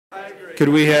Could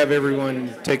we have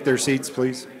everyone take their seats,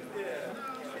 please?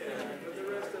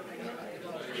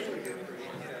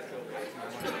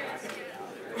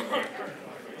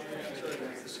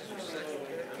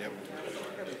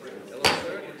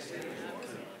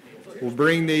 We'll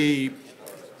bring the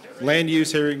land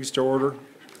use hearings to order.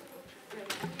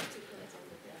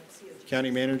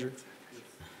 County Manager.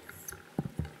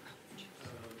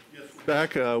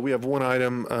 Back, we have one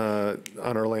item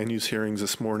on our land use hearings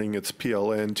this morning. It's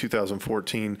PLN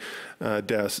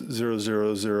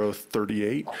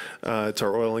 2014-00038. It's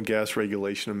our oil and gas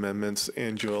regulation amendments,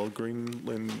 and Joelle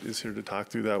Greenland is here to talk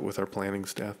through that with our planning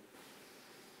staff.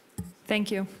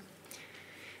 Thank you.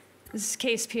 This is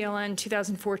case PLN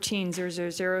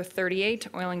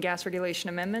 2014-00038, oil and gas regulation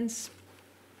amendments.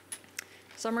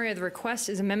 Summary of the request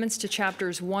is amendments to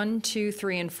chapters 1, 2,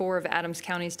 3, and 4 of Adams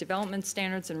County's development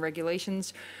standards and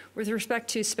regulations with respect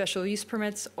to special use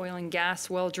permits, oil and gas,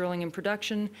 well drilling and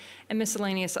production, and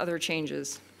miscellaneous other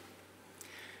changes.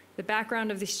 The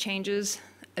background of these changes: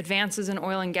 advances in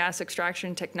oil and gas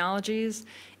extraction technologies,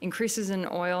 increases in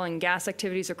oil and gas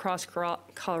activities across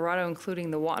Colorado,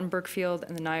 including the Wattenberg Field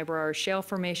and the Niobrara Shale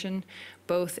Formation,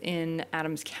 both in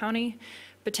Adams County.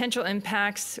 Potential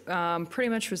impacts pretty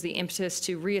much was the impetus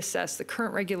to reassess the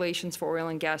current regulations for oil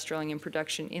and gas drilling and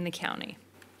production in the county.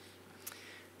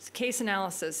 So case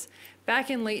analysis.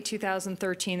 Back in late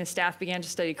 2013, the staff began to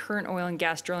study current oil and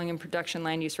gas drilling and production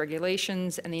land use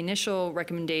regulations, and the initial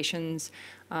recommendations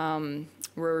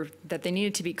were that they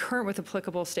needed to be current with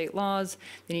applicable state laws,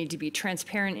 they needed to be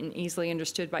transparent and easily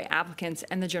understood by applicants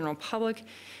and the general public,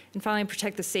 and finally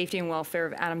protect the safety and welfare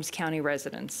of Adams County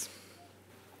residents.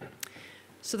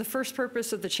 So the first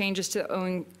purpose of the changes to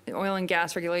oil and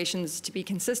gas regulations is to be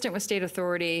consistent with state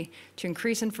authority, to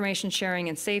increase information sharing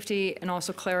and safety, and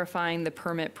also clarifying the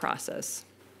permit process.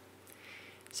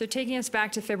 So taking us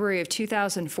back to February of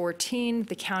 2014,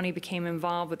 the county became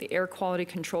involved with the Air Quality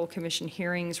Control Commission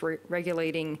hearings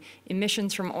regulating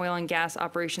emissions from oil and gas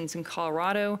operations in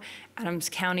Colorado. Adams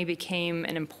County became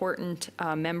an important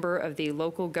member of the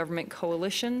local government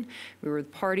coalition. We were the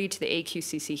party to the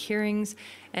AQCC hearings,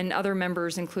 and other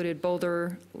members included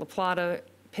Boulder, La Plata,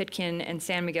 Pitkin, and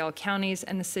San Miguel counties,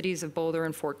 and the cities of Boulder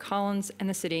and Fort Collins, and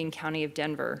the city and county of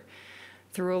Denver.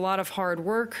 Through a lot of hard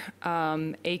work,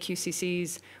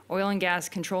 AQCC's oil and gas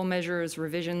control measures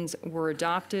revisions were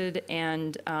adopted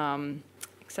and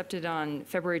accepted on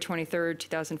February 23rd,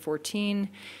 2014.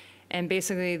 And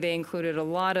basically, they included a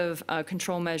lot of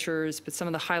control measures, but some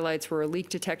of the highlights were leak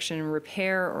detection and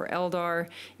repair, or LDAR,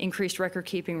 increased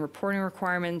record-keeping reporting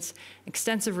requirements,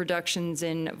 extensive reductions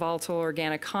in volatile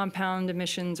organic compound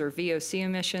emissions, or VOC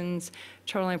emissions,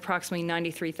 totaling approximately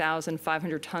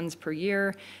 93,500 tons per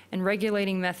year, and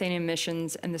regulating methane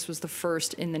emissions, and this was the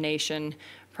first in the nation,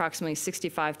 approximately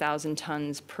 65,000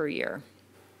 tons per year.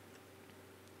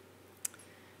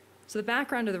 So the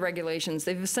background of the regulations,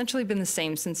 they've essentially been the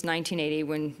same since 1980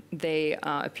 when they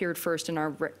appeared first in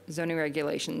our zoning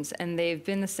regulations, and they've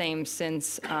been the same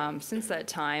since that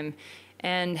time,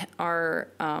 and are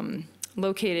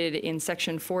located in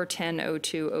section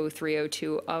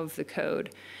 410.02.03.02 of the code.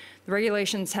 The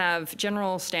regulations have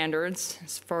general standards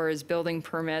as far as building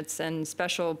permits and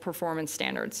special performance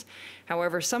standards.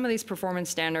 However, some of these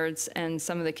performance standards and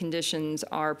some of the conditions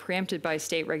are preempted by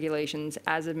state regulations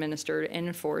as administered and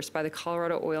enforced by the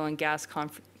Colorado Oil and Gas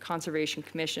Conservation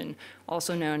Commission,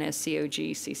 also known as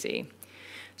COGCC.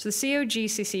 So the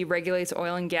COGCC regulates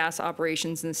oil and gas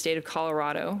operations in the state of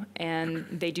Colorado, and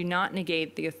they do not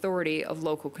negate the authority of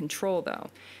local control, though.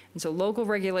 And so local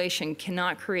regulation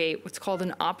cannot create what's called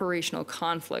an operational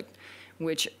conflict,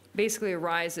 which basically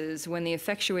arises when the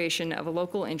effectuation of a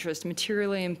local interest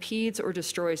materially impedes or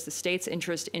destroys the state's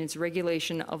interest in its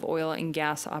regulation of oil and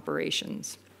gas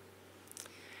operations.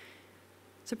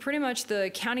 So pretty much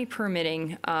the county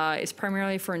permitting is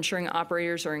primarily for ensuring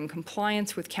operators are in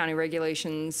compliance with county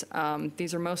regulations.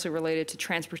 These are mostly related to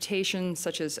transportation,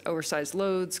 such as oversized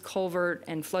loads, culvert,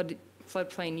 and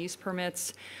floodplain use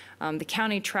permits. The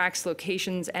county tracks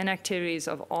locations and activities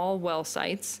of all well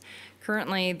sites.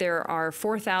 Currently, there are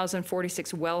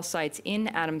 4,046 well sites in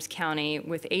Adams County,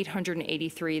 with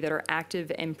 883 that are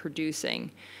active and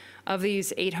producing. Of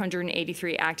these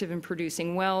 883 active and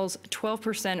producing wells,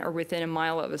 12% are within a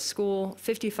mile of a school,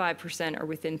 55% are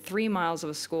within 3 miles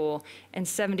of a school, and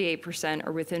 78%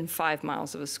 are within 5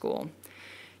 miles of a school.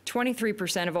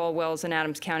 23% of all wells in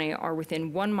Adams County are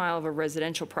within 1 mile of a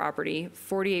residential property,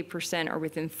 48% are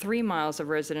within 3 miles of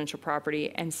residential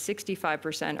property, and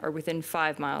 65% are within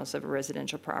 5 miles of a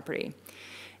residential property.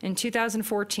 In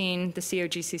 2014, the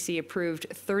COGCC approved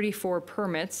 34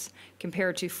 permits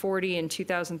compared to 40 in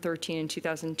 2013 and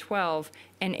 2012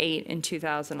 and 8 in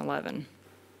 2011.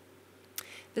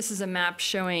 This is a map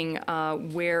showing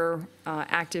where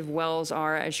active wells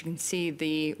are. As you can see,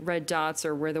 the red dots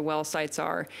are where the well sites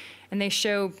are. And they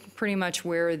show pretty much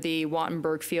where the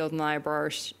Wattenberg Field and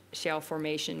Niobrara Shale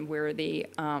Formation, where the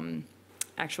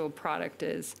actual product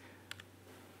is.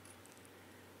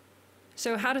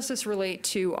 So how does this relate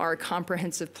to our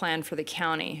comprehensive plan for the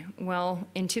county? Well,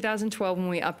 in 2012, when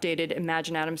we updated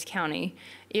Imagine Adams County,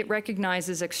 it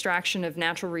recognizes extraction of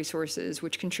natural resources,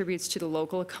 which contributes to the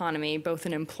local economy, both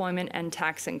in employment and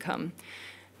tax income.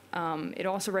 It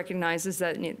also recognizes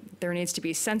that there needs to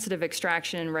be sensitive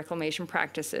extraction and reclamation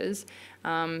practices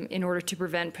in order to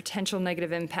prevent potential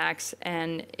negative impacts,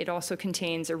 and it also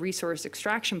contains a resource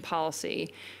extraction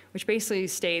policy, which basically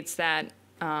states that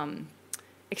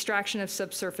extraction of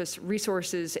subsurface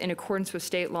resources in accordance with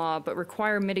state law, but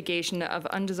require mitigation of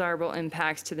undesirable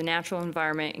impacts to the natural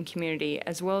environment and community,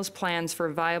 as well as plans for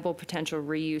viable potential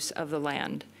reuse of the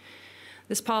land.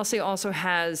 This policy also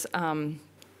has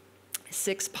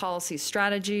 6 policy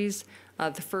strategies.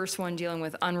 The first one dealing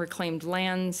with unreclaimed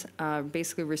lands,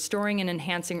 basically restoring and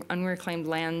enhancing unreclaimed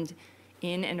land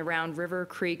in and around river,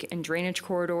 creek, and drainage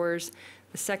corridors.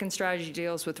 The second strategy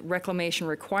deals with reclamation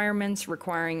requirements,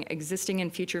 requiring existing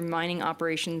and future mining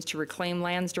operations to reclaim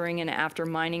lands during and after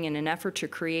mining in an effort to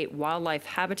create wildlife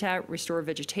habitat, restore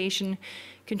vegetation,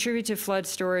 contribute to flood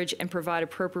storage, and provide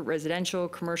appropriate residential,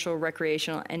 commercial,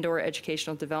 recreational, and/or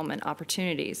educational development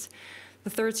opportunities. The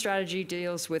third strategy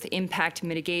deals with impact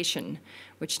mitigation,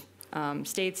 which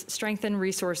states strengthen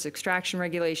resource extraction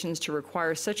regulations to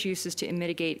require such uses to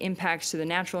mitigate impacts to the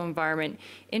natural environment,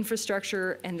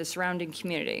 infrastructure, and the surrounding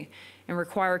community, and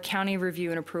require county review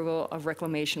and approval of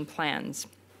reclamation plans.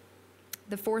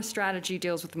 The fourth strategy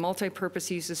deals with multi-purpose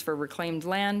uses for reclaimed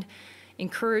land,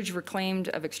 encourage reclaimed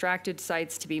of extracted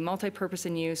sites to be multi-purpose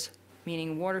in use,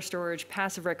 meaning water storage,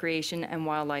 passive recreation, and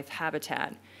wildlife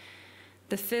habitat.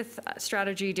 The fifth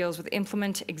strategy deals with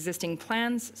implement existing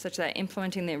plans, such that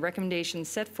implementing the recommendations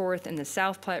set forth in the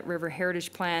South Platte River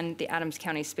Heritage Plan, the Adams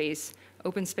County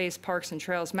Open Space Parks and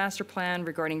Trails Master Plan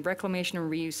regarding reclamation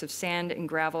and reuse of sand and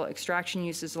gravel extraction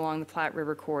uses along the Platte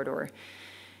River corridor.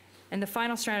 And the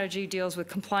final strategy deals with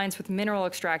compliance with Mineral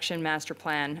Extraction Master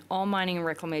Plan. All mining and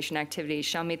reclamation activities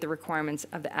shall meet the requirements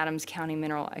of the Adams County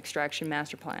Mineral Extraction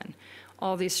Master Plan.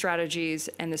 All these strategies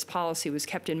and this policy was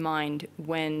kept in mind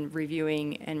when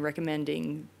reviewing and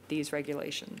recommending these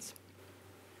regulations.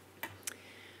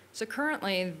 So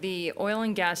currently, the oil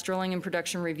and gas drilling and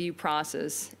production review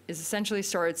process essentially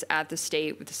starts at the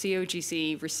state, with the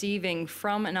COGC receiving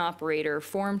from an operator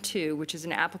Form 2, which is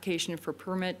an application for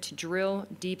permit to drill,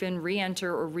 deepen,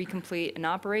 re-enter, or recomplete and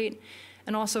operate,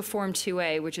 and also Form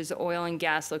 2A, which is oil and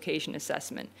gas location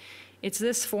assessment. It's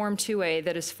this Form 2A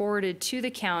that is forwarded to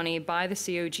the county by the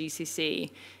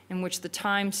COGCC, in which the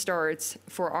time starts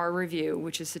for our review,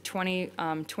 which is a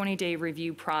 20-day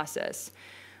review process.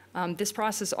 This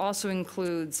process also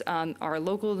includes our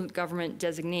local government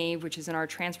designee, which is in our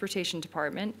transportation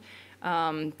department,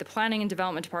 the planning and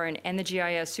development department, and the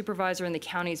GIS supervisor and the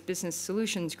county's business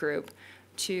solutions group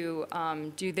to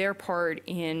do their part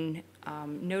in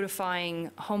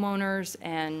notifying homeowners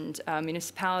and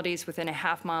municipalities within a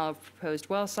half-mile of proposed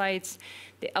well sites.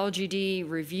 The LGD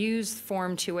reviews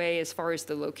Form 2A as far as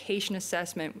the location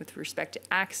assessment with respect to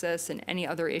access and any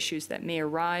other issues that may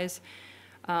arise.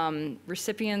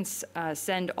 Recipients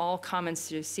send all comments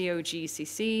to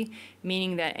COGCC,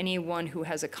 meaning that anyone who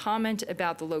has a comment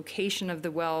about the location of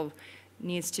the well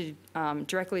needs to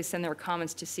directly send their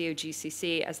comments to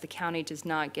COGCC, as the county does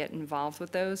not get involved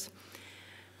with those.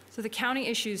 So the county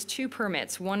issues 2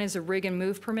 permits. One is a rig and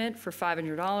move permit for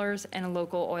 $500 and a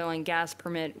local oil and gas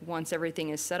permit. Once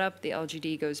everything is set up, the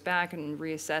LGD goes back and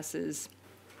reassesses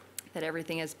that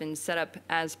everything has been set up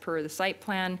as per the site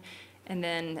plan, and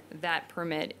then that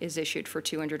permit is issued for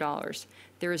 $200.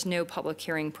 There is no public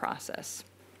hearing process.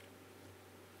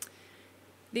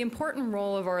 The important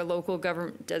role of our local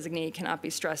government designee cannot be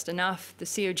stressed enough. The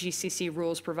COGCC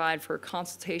rules provide for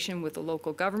consultation with the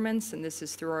local governments, and this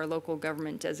is through our local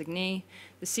government designee.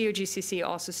 The COGCC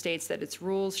also states that its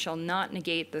rules shall not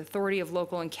negate the authority of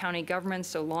local and county governments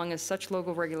so long as such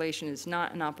local regulation is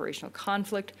not an operational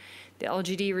conflict. The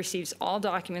LGD receives all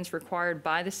documents required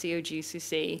by the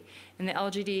COGCC, and the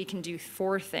LGD can do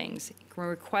 4 things. It can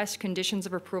request conditions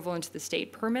of approval into the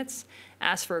state permits,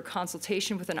 ask for a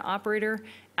consultation with an operator,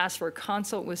 ask for a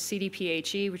consult with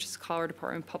CDPHE, which is Colorado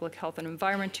Department of Public Health and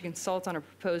Environment, to consult on a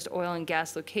proposed oil and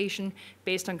gas location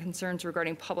based on concerns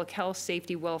regarding public health,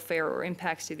 safety, welfare, or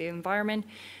impacts to the environment,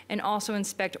 and also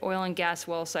inspect oil and gas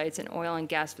well sites and oil and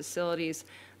gas facilities,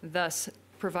 thus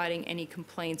providing any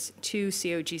complaints to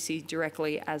COGC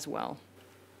directly as well.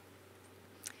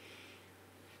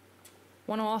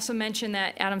 Want to also mention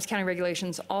that Adams County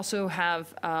regulations also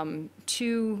have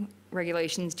 2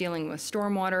 regulations dealing with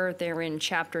stormwater. They're in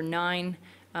Chapter 9.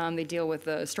 They deal with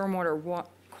the stormwater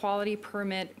quality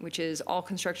permit, which is all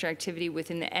construction activity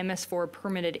within the MS4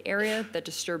 permitted area that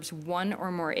disturbs 1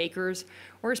 or more acres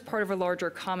or is part of a larger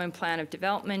common plan of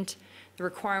development. The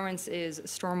requirements is a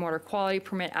stormwater quality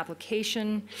permit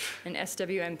application, an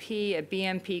SWMP, a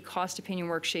BMP, cost opinion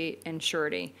worksheet, and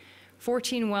surety.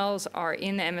 14 wells are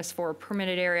in the MS4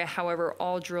 permitted area, however,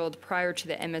 all drilled prior to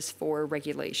the MS4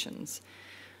 regulations.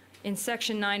 In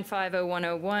Section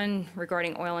 950101,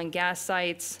 regarding oil and gas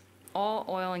sites, all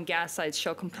oil and gas sites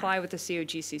shall comply with the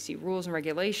COGCC rules and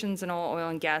regulations, and all oil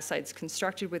and gas sites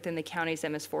constructed within the county's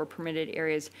MS4 permitted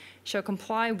areas shall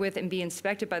comply with and be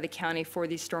inspected by the county for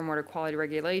these stormwater quality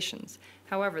regulations.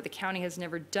 However, the county has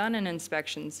never done an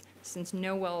inspection since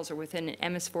no wells are within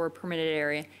an MS4 permitted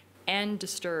area and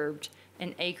disturbed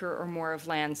an acre or more of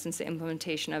land since the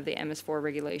implementation of the MS4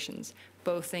 regulations.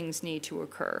 Both things need to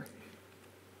occur.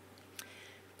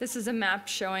 This is a map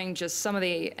showing just some of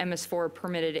the MS4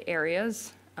 permitted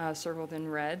areas, circled in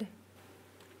red.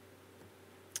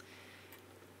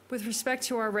 With respect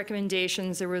to our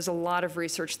recommendations, there was a lot of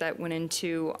research that went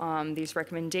into these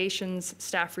recommendations.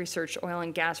 Staff researched oil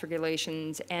and gas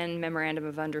regulations and memorandum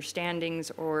of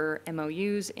understandings, or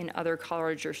MOUs, in other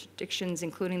Colorado jurisdictions,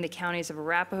 including the counties of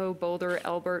Arapahoe, Boulder,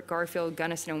 Elbert, Garfield,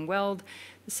 Gunnison, and Weld,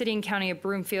 the city and county of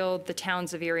Broomfield, the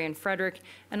towns of Erie and Frederick,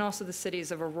 and also the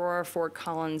cities of Aurora, Fort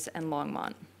Collins, and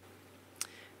Longmont.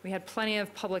 We had plenty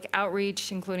of public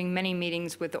outreach, including many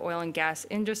meetings with the oil and gas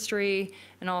industry,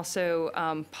 and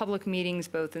also public meetings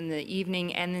both in the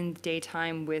evening and in the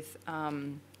daytime with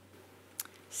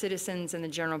citizens and the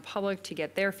general public to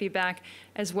get their feedback,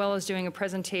 as well as doing a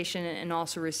presentation and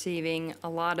also receiving a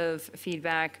lot of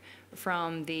feedback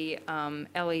from the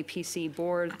LEPC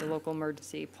board, the Local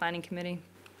Emergency Planning Committee.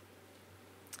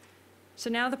 So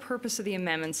now the purpose of the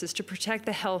amendments is to protect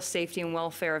the health, safety, and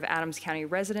welfare of Adams County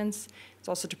residents. It's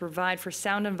also to provide for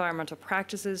sound environmental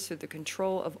practices through the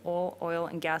control of all oil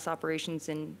and gas operations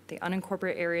in the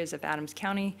unincorporated areas of Adams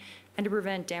County, and to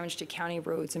prevent damage to county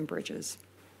roads and bridges.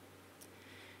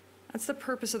 That's the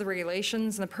purpose of the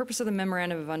regulations, and the purpose of the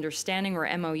Memorandum of Understanding,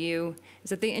 or MOU,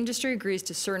 is that the industry agrees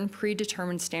to certain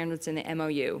predetermined standards in the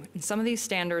MOU, and some of these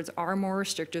standards are more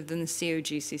restrictive than the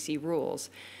COGCC rules.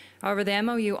 However, the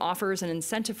MOU offers an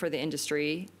incentive for the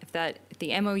industry if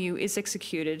the MOU is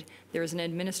executed, there is an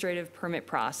administrative permit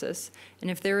process,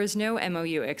 and if there is no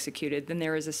MOU executed, then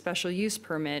there is a special use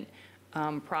permit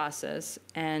process,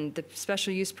 and the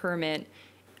special use permit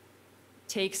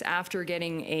takes, after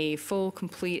getting a full,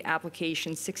 complete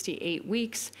application, 68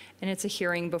 weeks, and it's a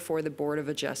hearing before the Board of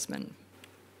Adjustment.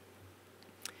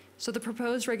 So the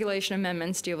proposed regulation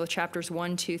amendments deal with Chapters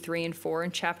 1, 2, 3, and 4.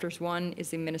 And Chapters 1 is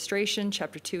the administration,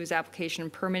 Chapter 2 is application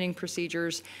and permitting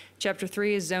procedures, Chapter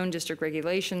 3 is zone district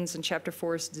regulations, and Chapter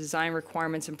 4 is design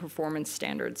requirements and performance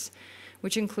standards,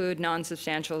 which include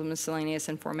non-substantial, miscellaneous,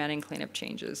 and formatting cleanup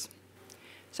changes.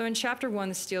 So in Chapter 1,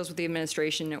 this deals with the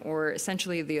administration, or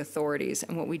essentially the authorities.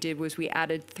 And what we did was we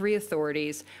added 3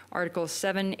 authorities, Articles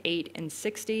 7, 8, and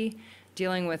 60,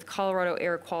 dealing with Colorado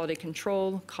Air Quality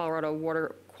Control, Colorado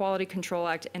Water Quality Control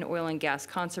Act, and Oil and Gas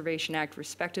Conservation Act,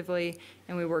 respectively,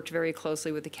 and we worked very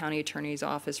closely with the County Attorney's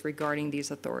Office regarding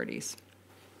these authorities.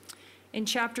 In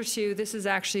Chapter 2, this is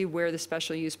actually where the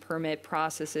special use permit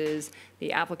process is,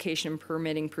 the application and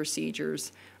permitting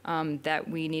procedures that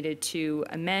we needed to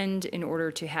amend in order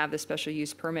to have the special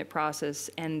use permit process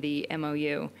and the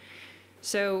MOU.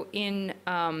 So in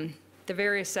the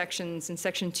various sections, in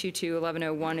Section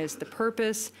 221101 is the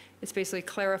purpose. It's basically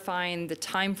clarifying the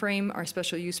time frame. Our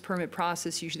special use permit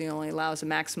process usually only allows a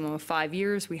maximum of 5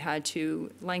 years. We had to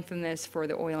lengthen this for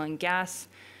the oil and gas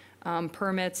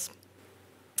permits.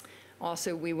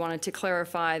 Also, we wanted to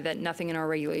clarify that nothing in our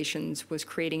regulations was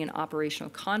creating an operational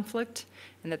conflict,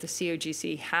 and that the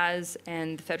COGC has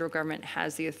and the federal government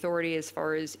has the authority as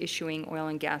far as issuing oil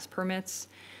and gas permits.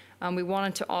 We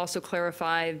wanted to also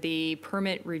clarify the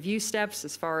permit review steps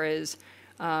as far as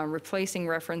replacing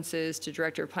references to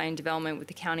Director of Planning and Development with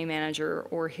the county manager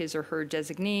or his or her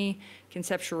designee,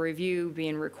 conceptual review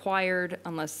being required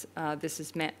unless this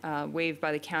is waived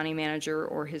by the county manager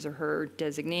or his or her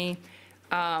designee.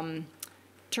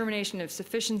 Termination of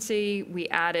sufficiency, we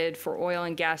added for oil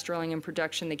and gas drilling and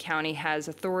production, the county has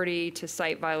authority to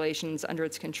cite violations under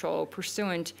its control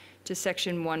pursuant to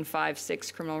Section 156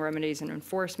 Criminal Remedies and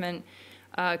Enforcement.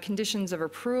 Conditions of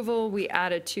approval, we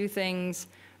added two things.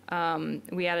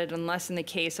 We added unless in the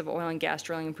case of oil and gas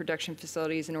drilling and production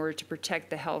facilities in order to protect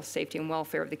the health, safety, and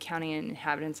welfare of the county and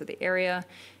inhabitants of the area.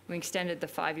 We extended the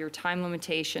 5-year time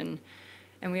limitation.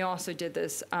 And we also did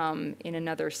this in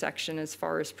another section as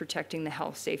far as protecting the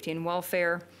health, safety, and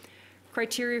welfare.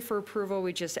 Criteria for approval,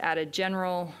 we just added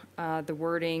general, the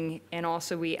wording, and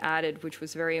also we added, which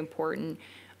was very important,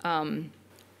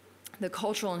 the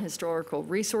cultural and historical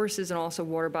resources and also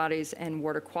water bodies and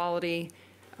water quality,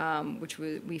 which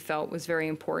we felt was very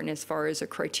important as far as a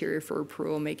criteria for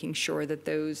approval, making sure that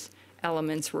those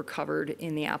elements were covered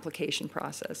in the application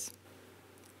process.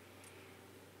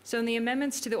 So in the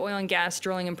amendments to the oil and gas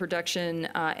drilling and production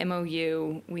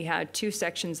MOU, we had two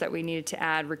sections that we needed to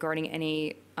add regarding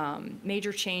any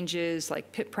major changes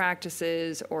like pit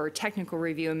practices or technical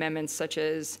review amendments such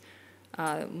as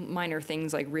minor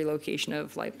things like relocation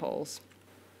of light poles.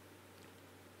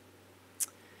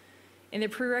 In the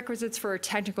prerequisites for a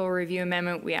technical review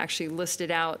amendment, we actually listed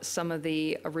out some of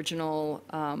the original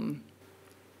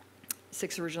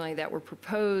 6 originally that were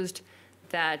proposed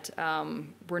that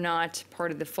were not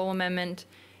part of the full amendment,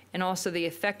 and also the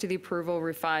effect of the approval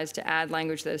revised to add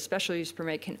language that a special use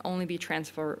permit can only be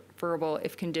transferable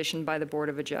if conditioned by the Board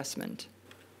of Adjustment.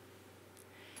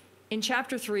 In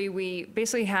Chapter 3, we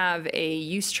basically have a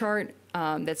use chart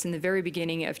that's in the very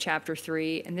beginning of Chapter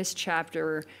 3, and this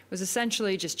chapter was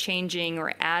essentially just changing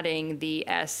or adding the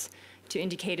S to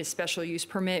indicate a special use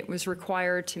permit was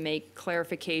required to make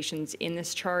clarifications in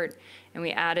this chart, and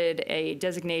we added a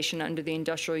designation under the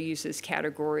industrial uses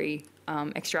category,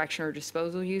 extraction or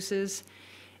disposal uses.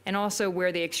 And also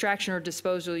where the extraction or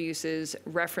disposal uses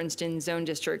referenced in zone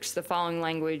districts, the following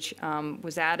language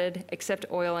was added: except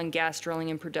oil and gas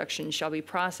drilling and production shall be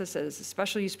processed as a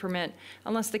special use permit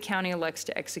unless the county elects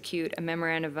to execute a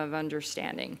memorandum of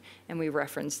understanding. And we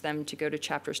referenced them to go to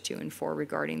chapters 2 and 4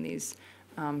 regarding these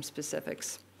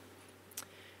specifics.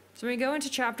 So when we go into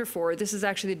Chapter 4, this is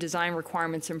actually the design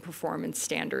requirements and performance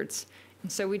standards.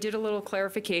 And so we did a little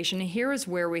clarification. Here is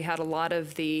where we had a lot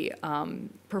of the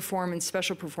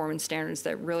special performance standards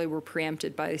that really were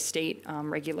preempted by state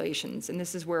regulations. And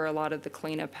this is where a lot of the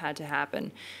cleanup had to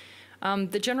happen.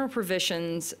 The general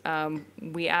provisions,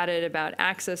 we added about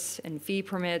access and fee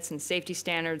permits and safety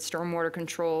standards, stormwater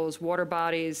controls, water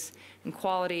bodies and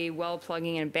quality, well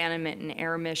plugging and abandonment and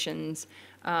air emissions.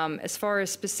 As far as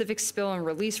specific spill and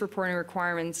release reporting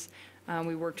requirements,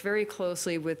 we worked very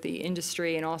closely with the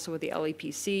industry and also with the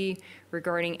LEPC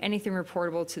regarding anything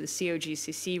reportable to the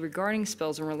COGCC regarding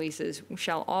spills and releases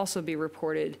shall also be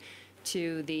reported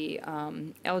to the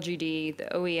LGD, the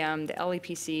OEM, the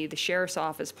LEPC, the Sheriff's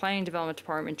Office, Planning and Development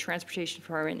Department, Transportation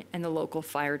Department, and the local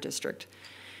fire district.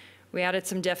 We added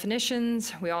some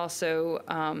definitions. We also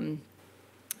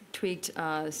tweaked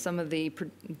some of the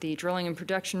drilling and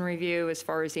production review as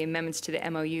far as the amendments to the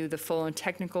MOU, the full and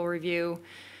technical review.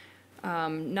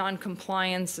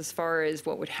 Non-compliance as far as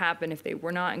what would happen if they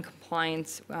were not in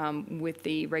compliance with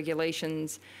the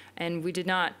regulations. And we did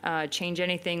not change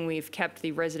anything. We've kept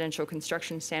the residential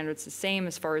construction standards the same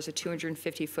as far as a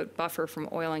 250-foot buffer from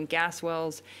oil and gas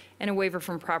wells and a waiver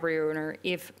from property owner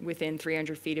if within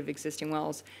 300 feet of existing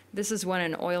wells. This is when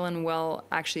an oil and well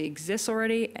actually exists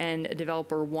already and a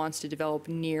developer wants to develop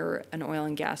near an oil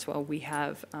and gas well. We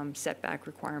have setback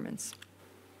requirements.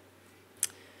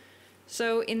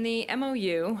 So in the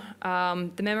MOU,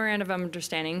 the Memorandum of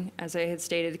Understanding, as I had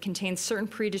stated, contains certain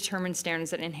predetermined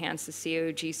standards that enhance the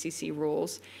COGCC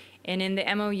rules. And in the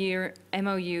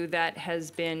MOU that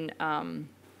has been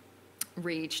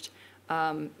reached,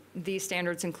 these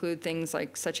standards include things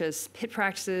like such as pit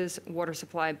practices, water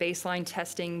supply baseline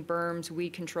testing, berms,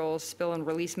 weed controls, spill and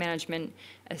release management,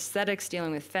 aesthetics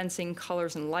dealing with fencing,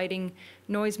 colors and lighting,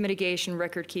 noise mitigation,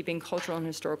 record keeping, cultural and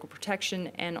historical protection,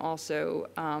 and also,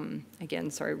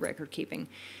 record keeping.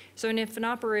 So if an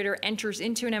operator enters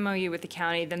into an MOU with the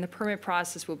county, then the permit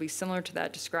process will be similar to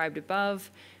that described above,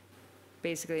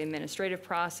 basically administrative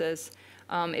process.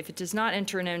 If it does not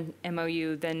enter an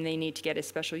MOU, then they need to get a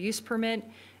special use permit.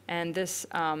 And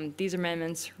these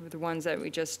amendments were the ones that we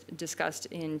just discussed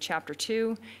in Chapter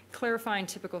 2, clarifying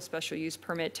typical special use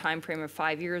permit timeframe of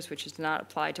 5 years, which does not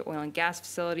apply to oil and gas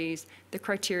facilities, the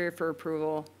criteria for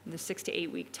approval, the 6 to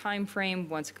 8 week timeframe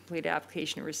once a completed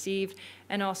application is received,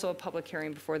 and also a public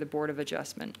hearing before the Board of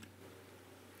Adjustment.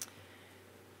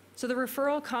 So the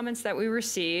referral comments that we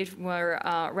received were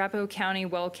Arapahoe County,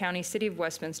 Weld County, City of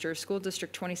Westminster, School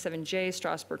District 27J,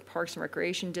 Strasburg Parks and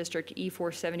Recreation District,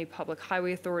 E470 Public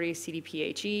Highway Authority,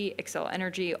 CDPHE, Excel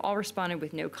Energy, all responded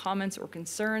with no comments or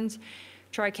concerns.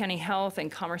 Tri-County Health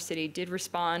and Commerce City did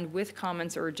respond with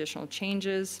comments or additional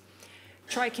changes.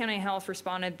 Tri-County Health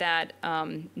responded that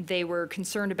they were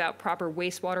concerned about proper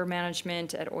wastewater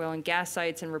management at oil and gas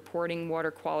sites and reporting water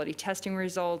quality testing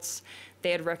results.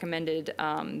 They had recommended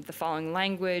the following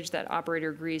language: that operator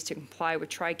agrees to comply with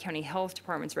Tri-County Health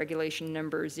Department's regulation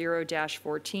number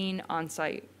 0-14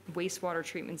 on-site wastewater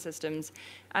treatment systems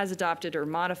as adopted or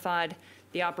modified.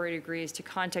 The operator agrees to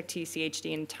contact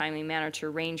TCHD in a timely manner to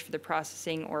arrange for the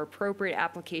processing or appropriate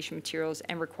application materials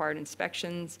and required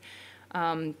inspections.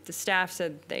 The staff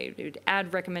said they would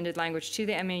add recommended language to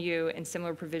the MOU and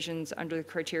similar provisions under the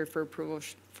criteria for approval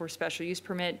for special use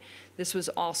permit. This was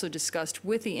also discussed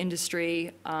with the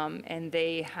industry, and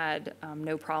they had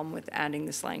no problem with adding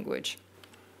this language.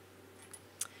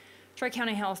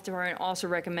 Tri-County Health Department also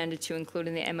recommended to include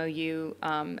in the MOU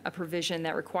a provision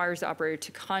that requires the operator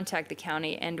to contact the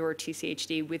county and/or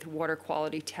TCHD with water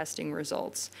quality testing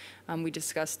results. We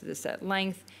discussed this at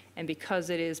length, and because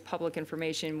it is public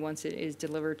information, once it is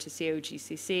delivered to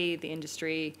COGCC, the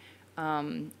industry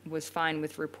was fine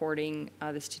with reporting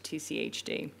this to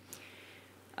TCHD.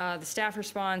 The staff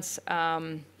response,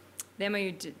 the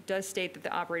MOU does state that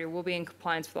the operator will be in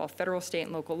compliance with all federal, state,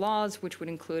 and local laws, which would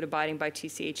include abiding by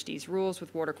TCHD's rules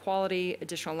with water quality.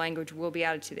 Additional language will be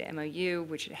added to the MOU,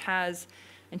 which it has,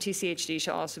 and TCHD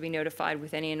shall also be notified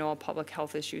with any and all public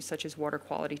health issues such as water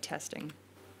quality testing.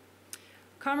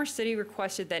 Commerce City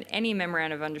requested that any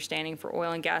memorandum of understanding for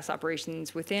oil and gas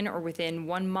operations within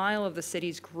 1 mile of the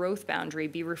city's growth boundary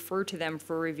be referred to them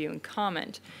for review and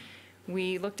comment.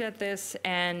 We looked at this,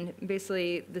 and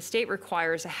basically the state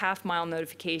requires a half-mile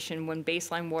notification when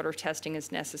baseline water testing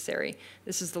is necessary.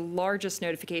 This is the largest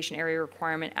notification area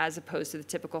requirement as opposed to the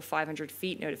typical 500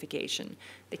 feet notification.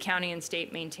 The county and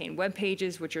state maintain web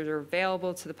pages which are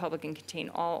available to the public and contain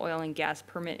all oil and gas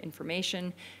permit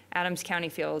information. Adams County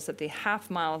feels that the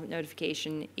half-mile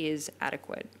notification is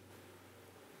adequate.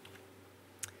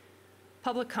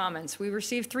 Public comments. We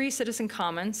received 3 citizen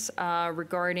comments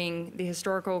regarding the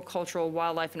historical, cultural,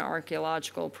 wildlife, and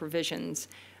archaeological provisions.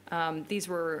 These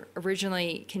were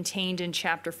originally contained in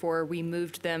Chapter 4. We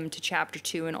moved them to Chapter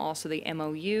 2 and also the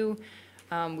MOU.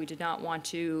 We did not want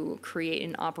to create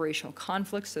an operational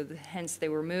conflict, so hence they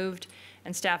were moved.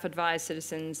 And staff advised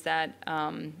citizens that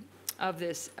of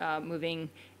this moving,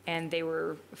 and they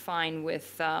were fine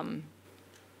with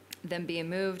them being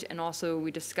moved. And also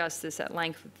we discussed this at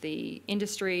length with the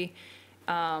industry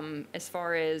as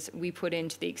far as we put in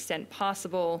to the extent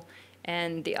possible,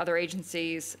 and the other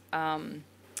agencies.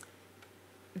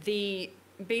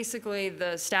 Basically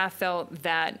the staff felt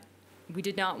that we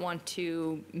did not want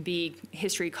to be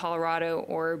History Colorado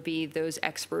or be those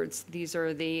experts. These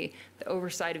are the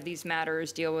oversight of these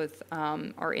matters deal with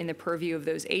are in the purview of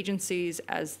those agencies,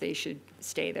 as they should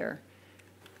stay there.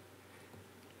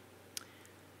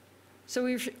 So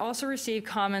we've also received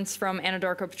comments from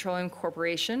Anadarko Petroleum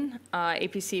Corporation.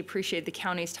 APC appreciated the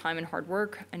county's time and hard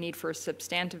work, a need for a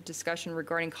substantive discussion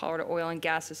regarding Colorado Oil and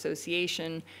Gas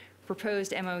Association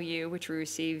proposed MOU, which we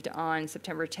received on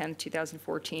September 10,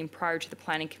 2014, prior to the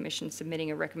Planning Commission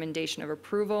submitting a recommendation of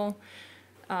approval.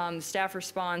 Staff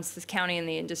response: the county and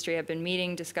the industry have been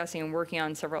meeting, discussing, and working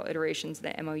on several iterations of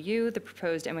the MOU. The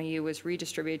proposed MOU was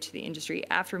redistributed to the industry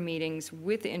after meetings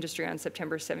with the industry on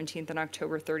September 17th and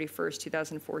October 31st,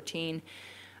 2014.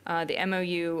 The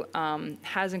MOU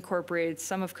has incorporated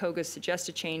some of COGA's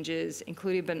suggested changes,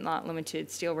 including but not limited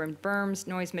to steel-rimmed berms,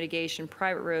 noise mitigation,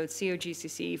 private roads,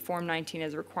 COGCC, Form 19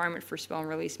 as a requirement for spill and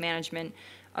release management,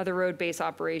 other road-based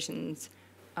operations,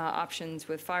 options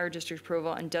with fire district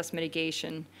approval, and dust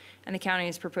mitigation. And the county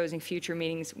is proposing future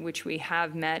meetings, which we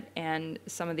have met, and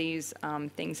some of these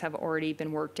things have already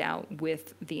been worked out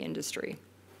with the industry.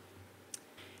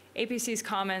 APC's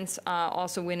comments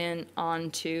also went in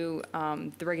on to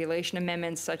the regulation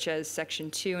amendments, such as Section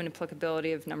 2 and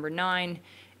applicability of number 9,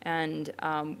 and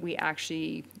we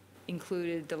actually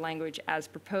included the language as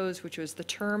proposed, which was the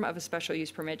term of a special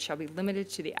use permit shall be limited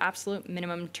to the absolute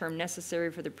minimum term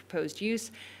necessary for the proposed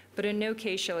use, but in no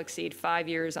case shall exceed 5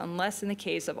 years unless in the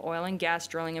case of oil and gas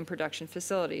drilling and production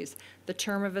facilities. The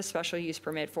term of a special use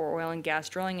permit for oil and gas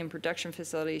drilling and production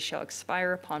facilities shall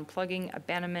expire upon plugging,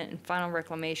 abandonment, and final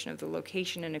reclamation of the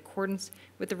location in accordance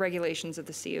with the regulations of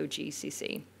the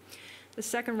COGCC. The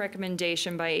second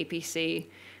recommendation by APC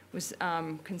was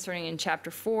concerning in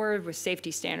Chapter 4 with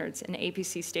safety standards, and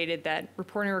APC stated that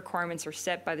reporting requirements are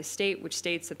set by the state, which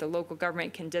states that the local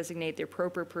government can designate the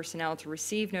appropriate personnel to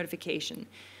receive notification.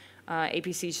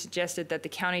 APC suggested that the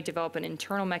county develop an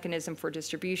internal mechanism for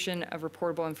distribution of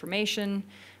reportable information.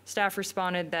 Staff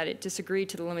responded that it disagreed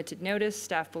to the limited notice.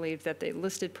 Staff believed that the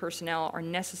listed personnel are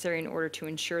necessary in order to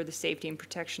ensure the safety and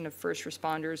protection of first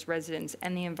responders, residents,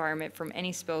 and the environment from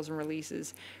any spills and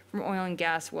releases from oil and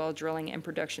gas well drilling and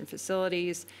production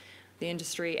facilities. The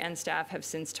industry and staff have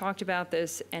since talked about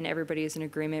this, and everybody is in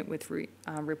agreement with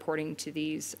reporting to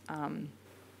these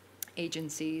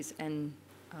agencies and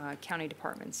county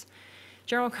departments.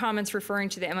 General comments referring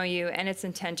to the MOU and its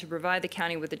intent to provide the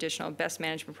county with additional best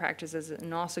management practices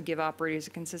and also give operators a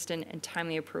consistent and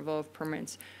timely approval of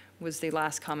permits was the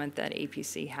last comment that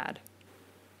APC had.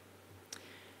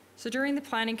 So during the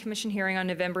Planning Commission hearing on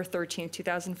November 13,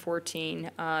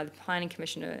 2014, the Planning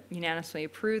Commission unanimously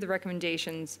approved the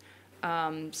recommendations.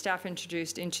 Staff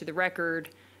introduced into the record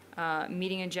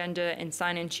meeting agenda and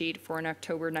sign-in sheet for an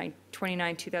October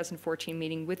 29, 2014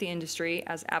 meeting with the industry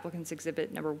as applicant's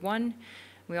exhibit number 1.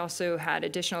 We also had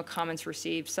additional comments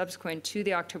received subsequent to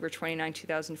the October 29,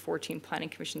 2014 Planning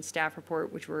Commission staff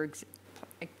report, which were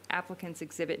applicant's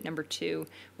exhibit number 2,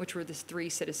 which were the 3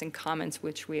 citizen comments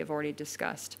which we have already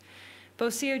discussed.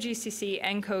 Both COGCC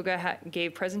and COGA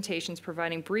gave presentations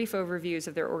providing brief overviews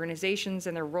of their organizations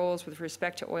and their roles with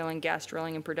respect to oil and gas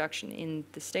drilling and production in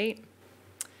the state.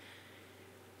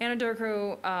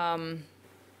 Anadarko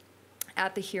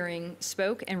at the hearing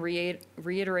spoke and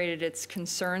reiterated its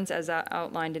concerns as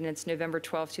outlined in its November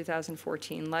 12,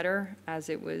 2014 letter, as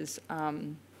it was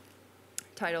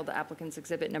titled the applicant's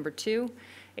exhibit number 2.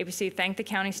 APC thanked the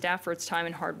county staff for its time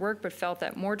and hard work, but felt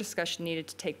that more discussion needed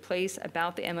to take place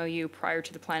about the MOU prior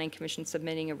to the Planning Commission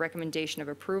submitting a recommendation of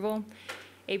approval.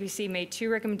 APC made 2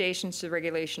 recommendations to the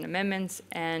regulation amendments,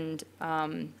 and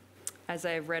as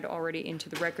I have read already into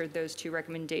the record, those 2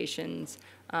 recommendations,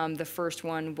 the first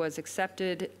one was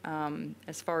accepted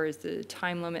as far as the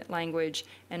time limit language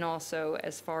and also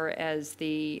as far as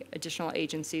the additional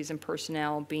agencies and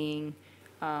personnel being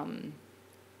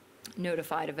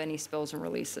notified of any spills and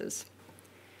releases.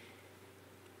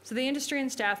 So the industry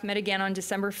and staff met again on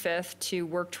December 5th to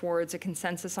work towards a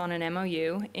consensus on an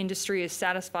MOU. Industry is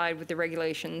satisfied with the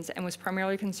regulations and was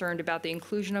primarily concerned about the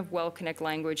inclusion of well connect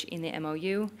language in the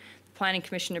MOU. The Planning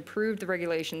Commission approved the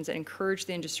regulations and encouraged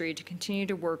the industry to continue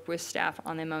to work with staff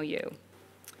on the MOU.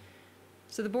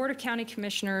 So the Board of County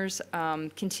Commissioners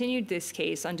continued this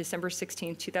case on December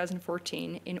 16,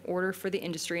 2014 in order for the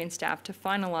industry and staff to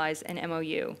finalize an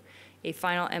MOU. A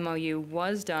final MOU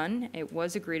was done, it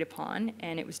was agreed upon,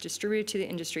 and it was distributed to the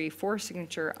industry for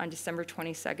signature on December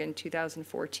 22,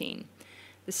 2014.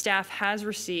 The staff has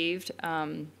received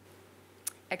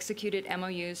executed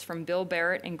MOUs from Bill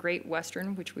Barrett and Great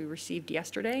Western, which we received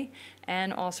yesterday,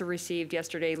 and also received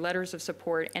yesterday letters of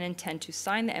support and intent to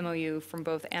sign the MOU from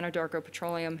both Anadarko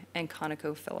Petroleum and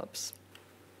ConocoPhillips.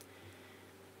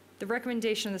 The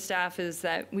recommendation of the staff is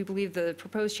that we believe the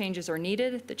proposed changes are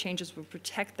needed. The changes will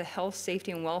protect the health,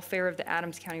 safety, and welfare of the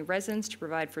Adams County residents, to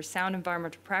provide for sound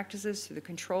environmental practices through the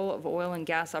control of oil and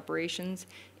gas operations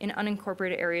in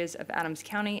unincorporated areas of Adams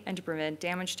County, and to prevent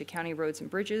damage to county roads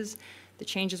and bridges. The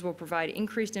changes will provide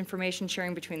increased information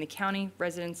sharing between the county,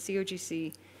 residents,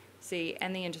 COGCC,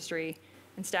 and the industry,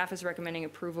 and staff is recommending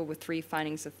approval with 3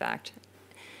 findings of fact.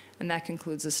 And that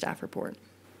concludes the staff report.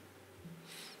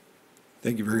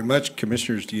 Thank you very much.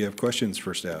 Commissioners, do you have questions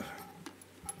for staff?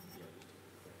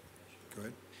 Go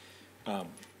ahead.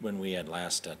 When we had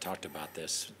last talked about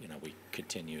this, we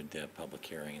continued the public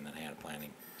hearing and then had a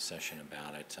planning session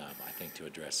about it, I think to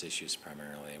address issues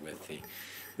primarily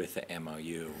with the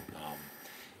MOU.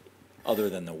 Other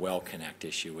than the well connect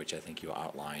issue, which I think you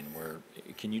outlined,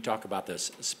 can you talk about the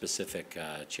specific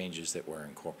changes that were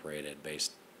incorporated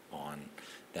based on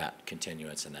that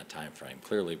continuance in that time frame?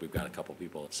 Clearly, we've got a couple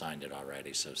people that signed it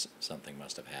already, so something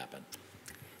must have happened.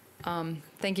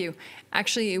 Thank you.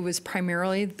 Actually, it was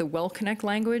primarily the well connect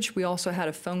language. We also had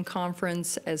a phone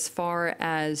conference as far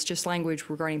as just language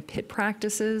regarding pit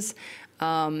practices.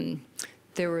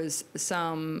 There was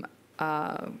some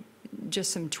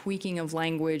just some tweaking of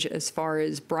language as far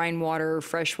as brine water,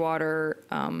 fresh water,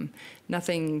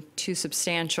 nothing too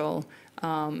substantial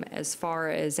as far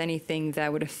as anything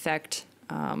that would affect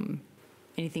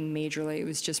anything majorly. It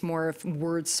was just more of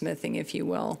wordsmithing, if you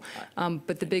will.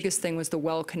 But the biggest thing was the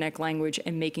well connect language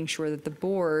and making sure that the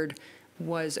board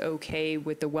was okay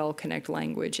with the well connect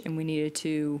language. And we needed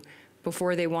to,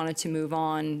 before they wanted to move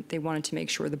on, they wanted to make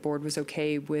sure the board was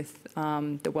okay with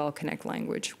the well connect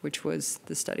language, which was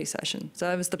the study session. So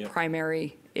that was the Yep.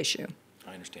 primary issue.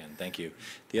 I understand, thank you.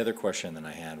 The other question that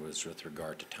I had was with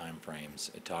regard to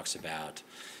timeframes. It talks about,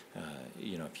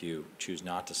 you know, if you choose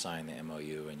not to sign the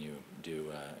MOU and you do, you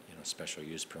know, special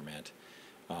use permit,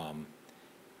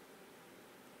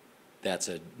 that's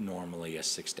normally a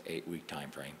 6 to 8 week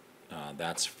timeframe.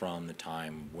 That's from the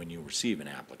time when you receive an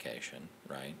application,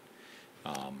 right?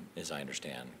 As I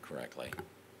understand correctly.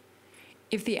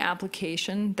 If the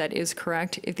application, that is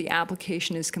correct. If the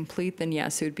application is complete, then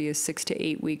yes, it would be a 6 to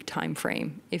 8 week time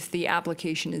frame. If the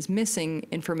application is missing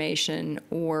information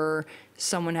or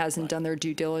someone hasn't done their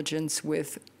due diligence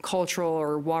with cultural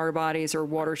or water bodies or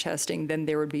water testing, then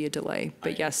there would be a delay.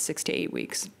 But yes, 6 to 8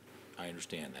 weeks. I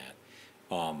understand that.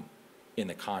 In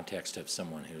the context of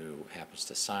someone who happens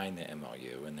to sign the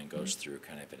MOU and then goes through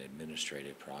kind of an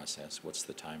administrative process, what's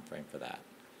the time frame for that?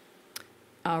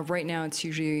 Right now, it's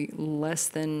usually less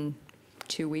than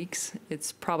 2 weeks.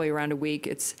 It's probably around a week.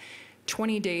 It's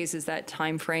 20 days is that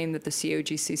time frame that the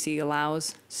COGCC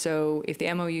allows. So if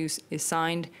the MOU is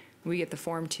signed, we get the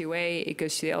Form 2A, it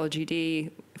goes to the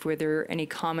LGD. If there are any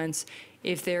comments,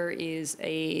 if there is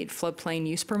a floodplain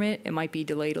use permit, it might be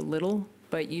delayed a little,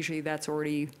 but usually that's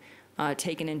already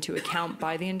taken into account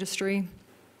by the industry.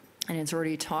 And it's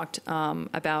already talked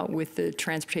about with the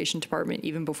Transportation Department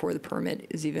even before the permit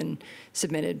is even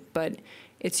submitted. But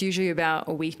it's usually about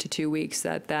a week to 2 weeks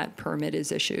that that permit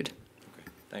is issued. Okay,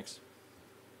 thanks.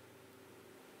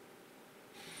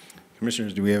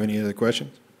 Commissioners, do we have any other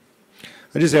questions?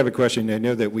 I just have a question. I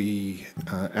know that we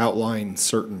outlined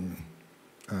certain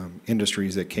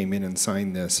industries that came in and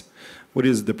signed this. What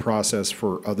is the process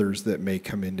for others that may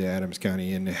come into Adams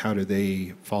County, and how do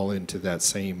they fall into that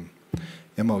same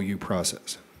MOU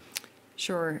process?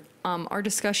 Sure. Our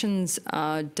discussions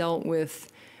dealt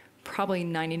with probably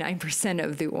 99%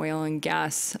 of the oil and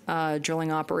gas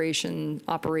drilling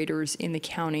operators in the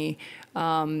county.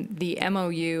 The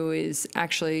MOU is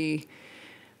actually,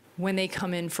 when they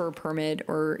come in for a permit,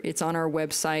 or it's on our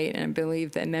website, and I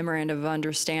believe that memorandum of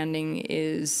understanding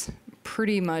is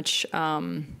pretty much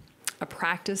a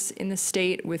practice in the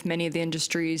state with many of the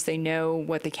industries. They know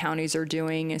what the counties are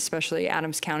doing, especially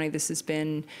Adams County. This has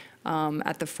been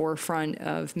at the forefront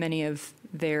of many of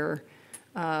their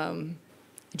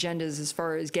agendas as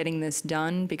far as getting this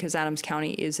done, because Adams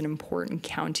County is an important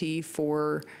county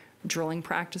for drilling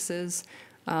practices.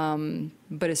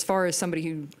 But as far as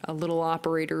a little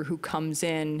operator who comes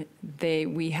in,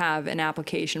 we have an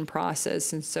application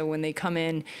process. And so when they come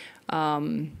in,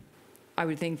 I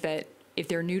would think that if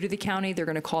they're new to the county, they're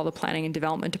going to call the Planning and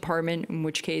Development Department, in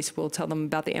which case we'll tell them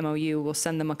about the MOU. We'll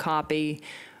send them a copy.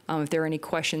 If there are any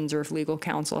questions, or if legal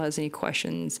counsel has any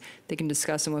questions, they can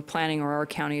discuss them with planning or our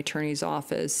county attorney's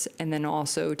office, and then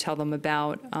also tell them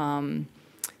about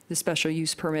the special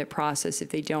use permit process if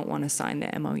they don't want to sign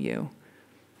the MOU.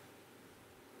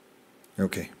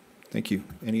 Okay, thank you.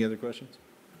 Any other questions?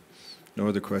 No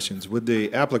other questions. Would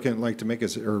the applicant like to make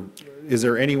or is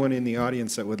there anyone in the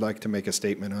audience that would like to make a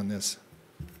statement on this?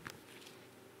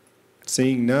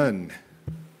 Seeing none.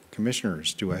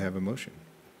 Commissioners, do I have a motion?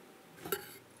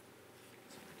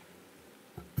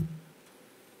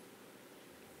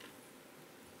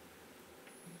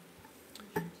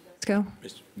 Let's go.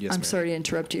 Yes, I'm ma'am. sorry to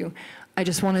interrupt you. I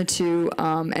just wanted to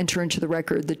enter into the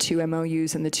record the 2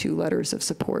 MOUs and the 2 letters of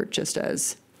support, just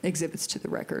as exhibits to the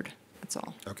record. That's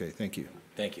all. Okay, thank you.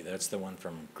 Thank you. That's the one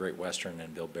from Great Western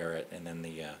and Bill Barrett, and then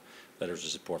the letters of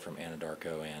support from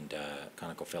Anadarko and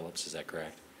ConocoPhillips. Is that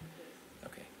correct?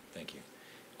 Okay, thank you.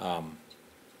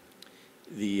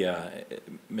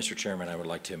 Mr. Chairman, I would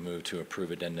like to move to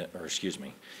approve addenda, or excuse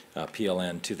me,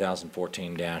 PLN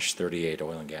 2014-38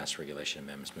 oil and gas regulation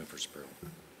amendments. Move for approval.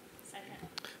 Second.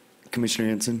 Commissioner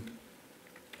Hanson?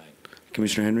 Aye.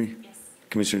 Commissioner Henry? Yes.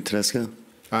 Commissioner Tedesco?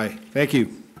 Aye, thank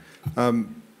you.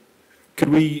 Could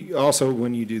we also,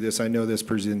 when you do this, I know this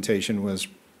presentation was,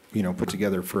 put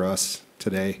together for us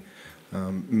today,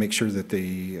 make sure that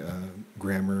the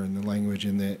grammar and the language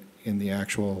in the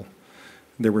actual,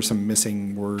 there were some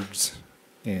missing words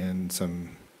and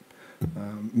some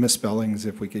misspellings,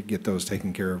 if we could get those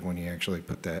taken care of when you actually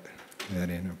put that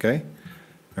in, okay?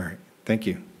 All right, thank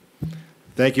you.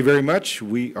 Thank you very much.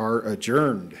 We are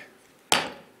adjourned.